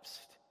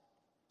collapsed.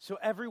 So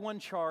everyone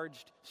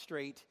charged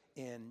straight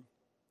in,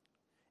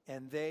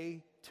 and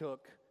they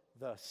took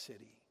the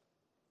city.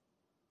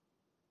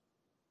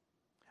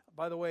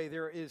 By the way,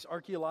 there is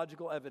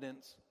archaeological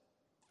evidence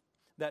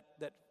that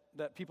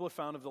people have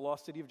found of the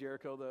lost city of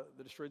Jericho,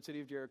 the destroyed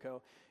city of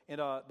Jericho. And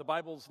the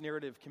Bible's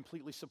narrative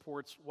completely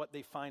supports what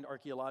they find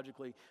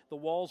archaeologically. The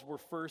walls were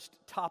first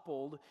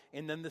toppled,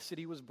 and then the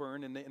city was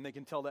burned, and they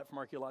can tell that from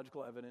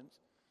archaeological evidence.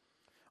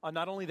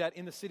 Not only that,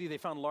 in the city they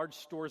found large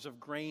stores of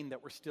grain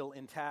that were still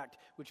intact,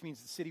 which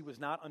means the city was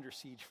not under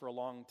siege for a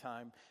long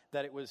time,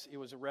 that it was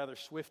a rather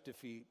swift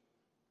defeat.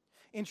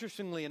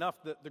 Interestingly enough,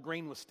 the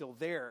grain was still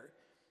there.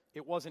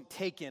 It wasn't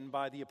taken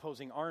by the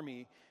opposing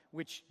army,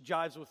 which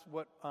jives with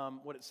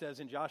what it says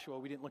in Joshua.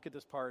 We didn't look at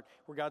this part,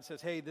 where God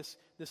says, hey, this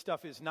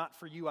stuff is not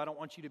for you. I don't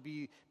want you to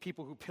be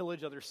people who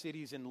pillage other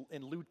cities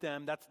and loot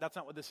them. That's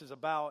not what this is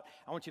about.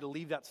 I want you to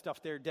leave that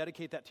stuff there.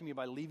 Dedicate that to me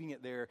by leaving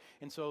it there.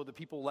 And so the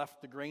people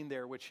left the grain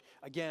there, which,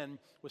 again,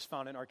 was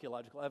found in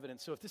archaeological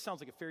evidence. So if this sounds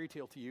like a fairy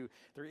tale to you,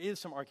 there is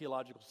some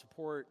archaeological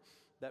support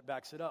that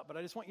backs it up. But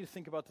I just want you to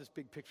think about this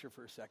big picture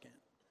for a second.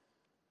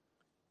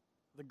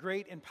 The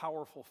great and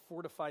powerful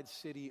fortified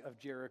city of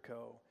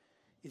Jericho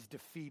is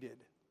defeated,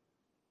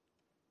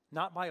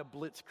 not by a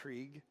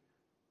blitzkrieg,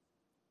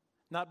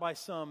 not by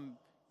some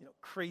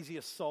crazy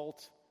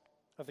assault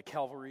of the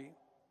cavalry,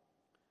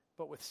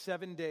 but with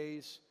 7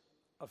 days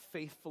of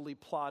faithfully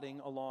plodding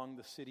along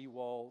the city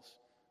walls,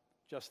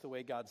 just the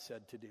way God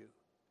said to do.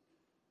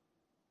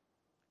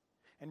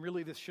 And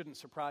really, this shouldn't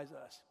surprise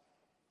us,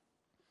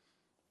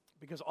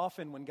 because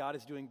often when God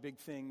is doing big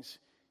things,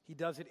 He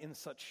does it in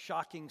such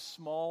shocking,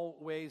 small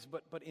ways,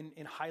 but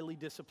in highly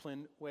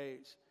disciplined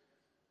ways.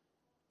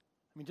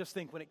 I mean, just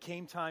think when it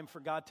came time for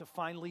God to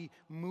finally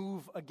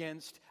move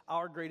against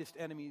our greatest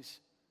enemies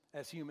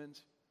as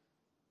humans,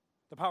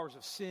 the powers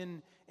of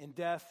sin and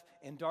death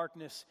and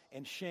darkness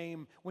and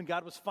shame, when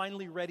God was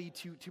finally ready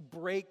to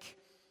break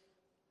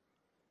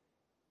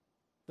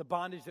the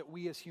bondage that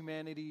we as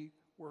humanity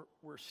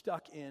were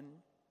stuck in,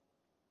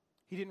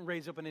 He didn't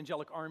raise up an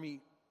angelic army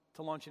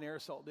to launch an air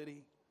assault, did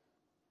He?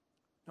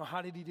 No,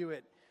 how did He do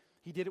it?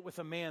 He did it with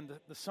a man,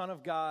 the Son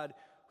of God,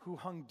 who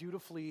hung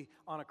dutifully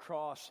on a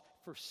cross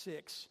for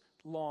 6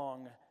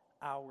 long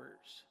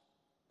hours.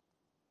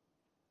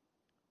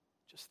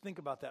 Just think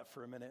about that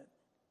for a minute.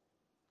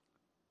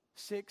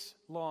 6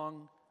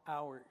 long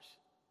hours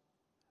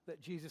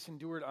that Jesus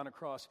endured on a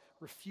cross,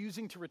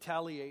 refusing to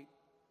retaliate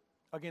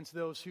against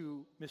those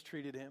who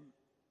mistreated Him,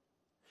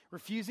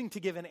 refusing to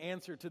give an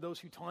answer to those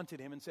who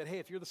taunted Him and said, hey,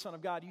 if you're the Son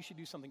of God, you should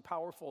do something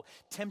powerful,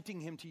 tempting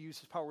Him to use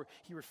His power.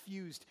 He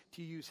refused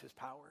to use His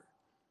power.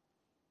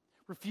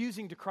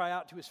 Refusing to cry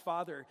out to His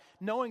Father,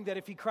 knowing that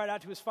if He cried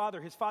out to His Father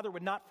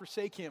would not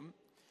forsake Him,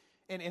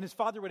 and His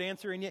Father would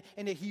answer, and yet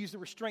He used the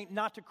restraint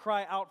not to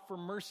cry out for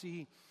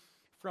mercy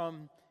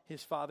from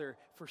His Father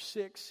for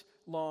 6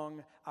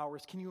 long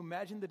hours. Can you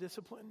imagine the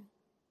discipline?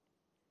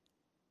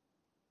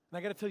 And I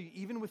got to tell you,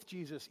 even with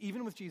Jesus,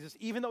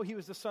 even though He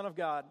was the Son of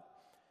God,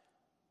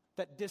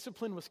 that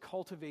discipline was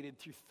cultivated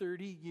through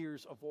 30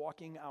 years of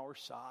walking our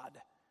sod,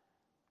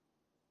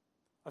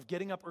 of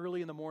getting up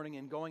early in the morning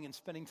and going and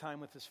spending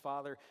time with His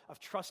Father, of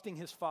trusting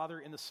His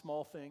Father in the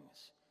small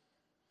things,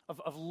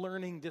 of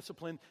learning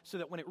discipline so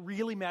that when it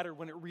really mattered,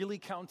 when it really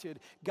counted,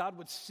 God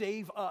would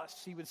save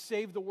us. He would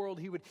save the world.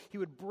 He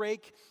would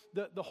break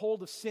the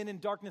hold of sin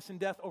and darkness and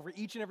death over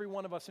each and every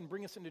one of us and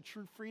bring us into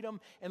true freedom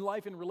and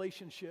life and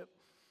relationship,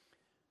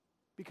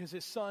 because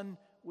His Son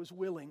was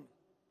willing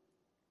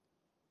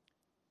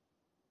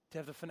to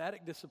have the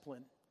fanatic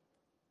discipline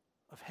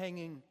of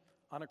hanging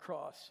on a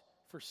cross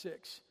for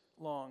 6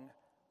 long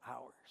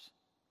hours.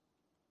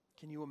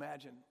 Can you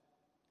imagine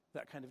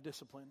that kind of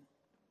discipline?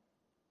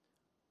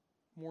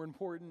 More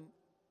important,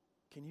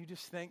 can you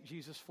just thank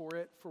Jesus for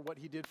it, for what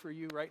He did for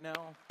you right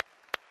now?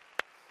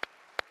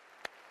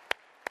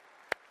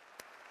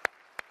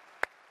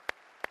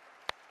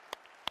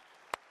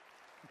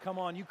 Come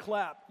on, you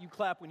clap. You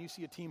clap when you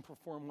see a team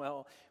perform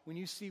well. When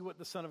you see what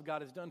the Son of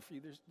God has done for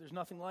you, there's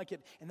nothing like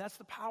it. And that's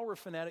the power of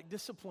fanatic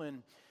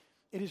discipline.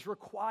 It is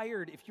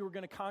required if you are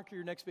going to conquer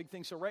your next big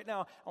thing. So right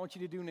now, I want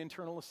you to do an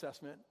internal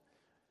assessment.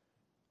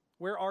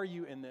 Where are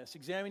you in this?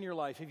 Examine your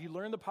life. Have you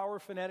learned the power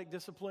of fanatic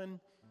discipline?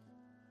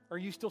 Or are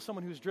you still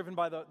someone who's driven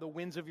by the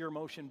winds of your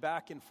emotion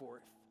back and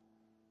forth?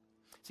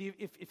 See,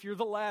 if you're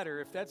the latter,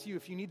 if that's you,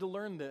 if you need to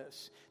learn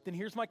this, then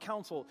here's my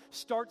counsel.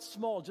 Start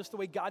small, just the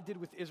way God did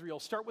with Israel.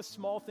 Start with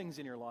small things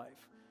in your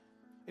life.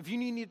 If you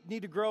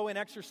need to grow in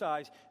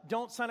exercise,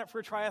 don't sign up for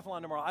a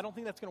triathlon tomorrow. I don't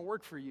think that's going to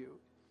work for you.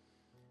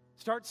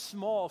 Start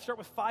small. Start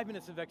with 5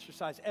 minutes of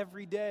exercise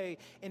every day.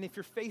 And if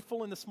you're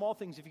faithful in the small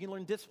things, if you can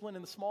learn discipline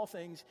in the small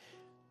things,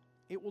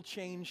 it will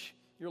change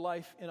your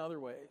life in other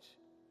ways.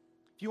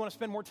 If you want to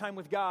spend more time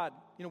with God,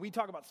 we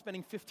talk about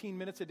spending 15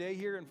 minutes a day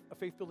here in a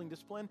faith-building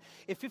discipline.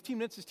 If 15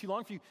 minutes is too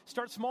long for you,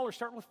 start smaller.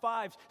 Start with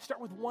 5. Start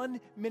with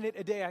 1 minute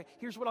a day.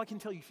 Here's what I can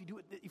tell you.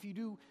 If you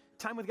do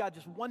time with God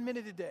just 1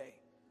 minute a day,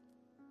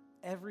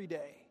 every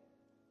day,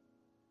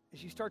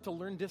 as you start to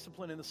learn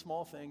discipline in the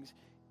small things,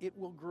 it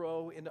will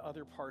grow into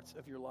other parts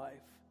of your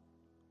life.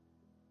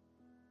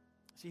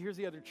 See, here's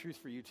the other truth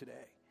for you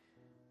today.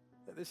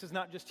 This is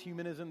not just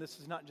humanism. This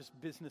is not just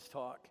business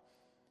talk.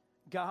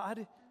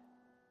 God,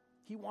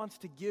 He wants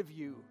to give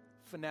you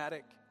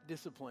fanatic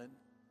discipline.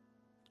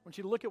 I want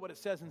you to look at what it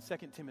says in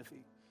 2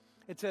 Timothy.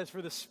 It says,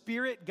 "For the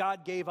Spirit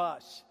God gave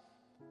us,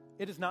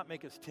 it does not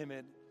make us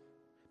timid,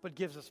 but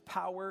gives us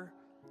power,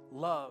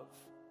 love,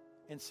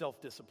 and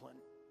self-discipline."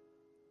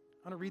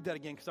 I want to read that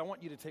again because I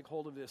want you to take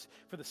hold of this.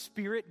 For the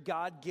Spirit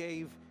God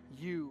gave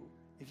you,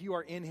 if you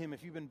are in Him,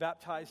 if you've been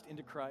baptized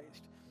into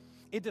Christ,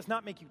 it does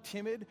not make you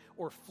timid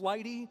or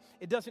flighty.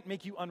 It doesn't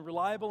make you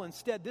unreliable.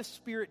 Instead, this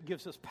Spirit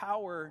gives us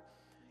power.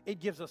 It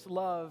gives us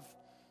love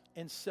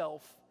and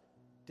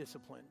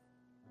self-discipline.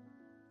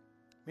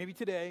 Maybe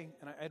today,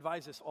 and I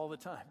advise this all the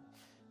time,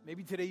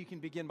 maybe today you can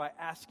begin by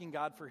asking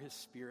God for His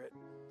Spirit.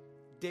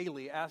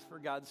 Daily, ask for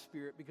God's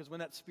Spirit, because when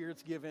that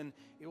Spirit's given,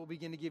 it will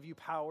begin to give you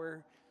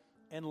power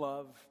and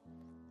love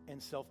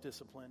and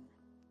self-discipline.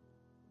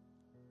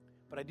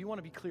 But I do want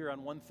to be clear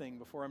on one thing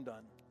before I'm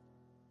done.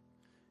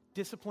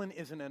 Discipline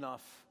isn't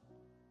enough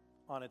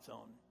on its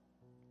own.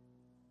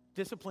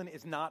 Discipline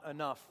is not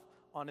enough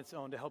on its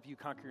own to help you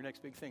conquer your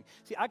next big thing.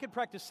 See, I could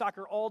practice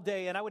soccer all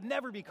day and I would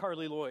never be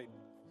Carly Lloyd.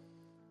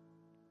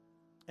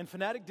 And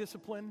fanatic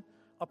discipline,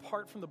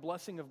 apart from the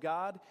blessing of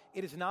God,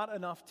 it is not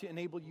enough to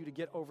enable you to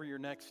get over your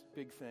next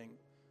big thing.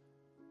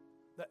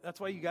 That's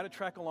why you got to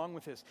track along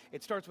with this.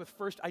 It starts with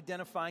first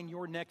identifying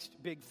your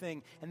next big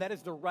thing, and that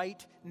is the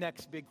right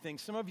next big thing.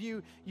 Some of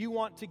you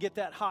want to get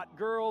that hot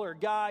girl or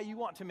guy, you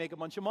want to make a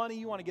bunch of money,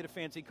 you want to get a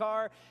fancy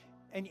car,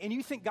 and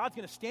you think God's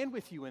going to stand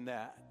with you in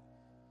that.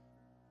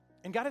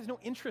 And God has no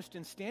interest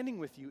in standing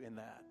with you in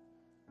that.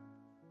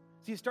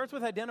 See, it starts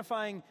with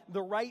identifying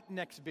the right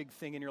next big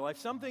thing in your life,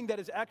 something that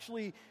is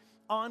actually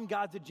on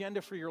God's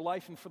agenda for your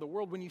life and for the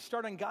world. When you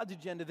start on God's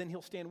agenda, then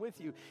He'll stand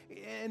with you.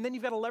 And then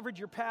you've got to leverage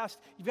your past.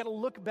 You've got to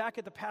look back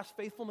at the past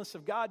faithfulness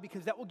of God,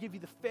 because that will give you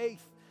the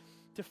faith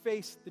to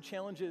face the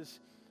challenges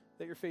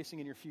that you're facing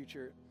in your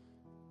future.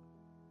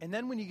 And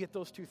then when you get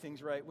those two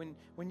things right,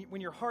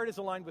 when your heart is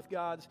aligned with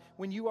God's,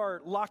 when you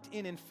are locked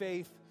in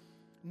faith,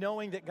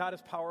 knowing that God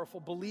is powerful,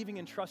 believing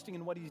and trusting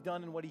in what He's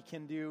done and what He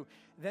can do,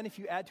 then if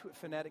you add to it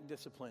fanatic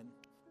discipline,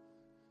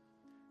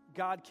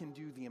 God can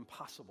do the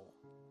impossible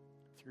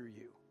through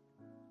you.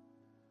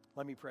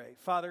 Let me pray.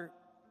 Father,